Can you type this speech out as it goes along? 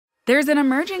There's an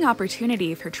emerging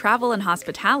opportunity for travel and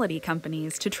hospitality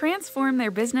companies to transform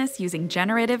their business using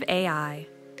generative AI.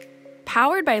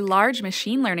 Powered by large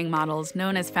machine learning models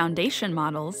known as foundation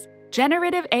models,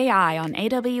 generative AI on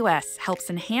AWS helps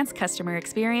enhance customer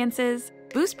experiences,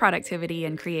 boost productivity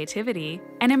and creativity,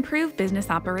 and improve business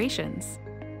operations.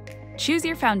 Choose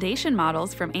your foundation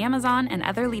models from Amazon and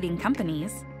other leading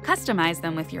companies, customize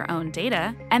them with your own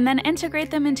data, and then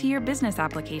integrate them into your business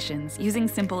applications using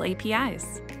simple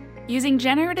APIs. Using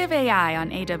generative AI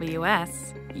on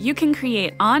AWS, you can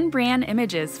create on-brand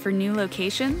images for new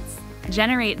locations,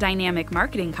 generate dynamic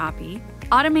marketing copy,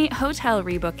 automate hotel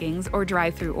rebookings or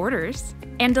drive-through orders,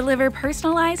 and deliver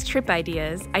personalized trip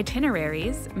ideas,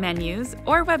 itineraries, menus,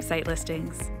 or website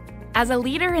listings. As a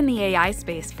leader in the AI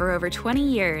space for over 20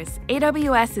 years,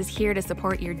 AWS is here to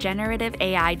support your generative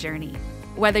AI journey.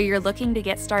 Whether you're looking to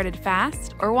get started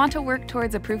fast or want to work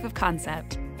towards a proof of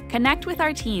concept, connect with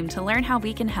our team to learn how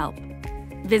we can help.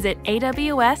 Visit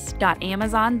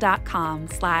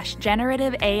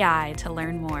aws.amazon.com/generative AI to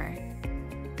learn more.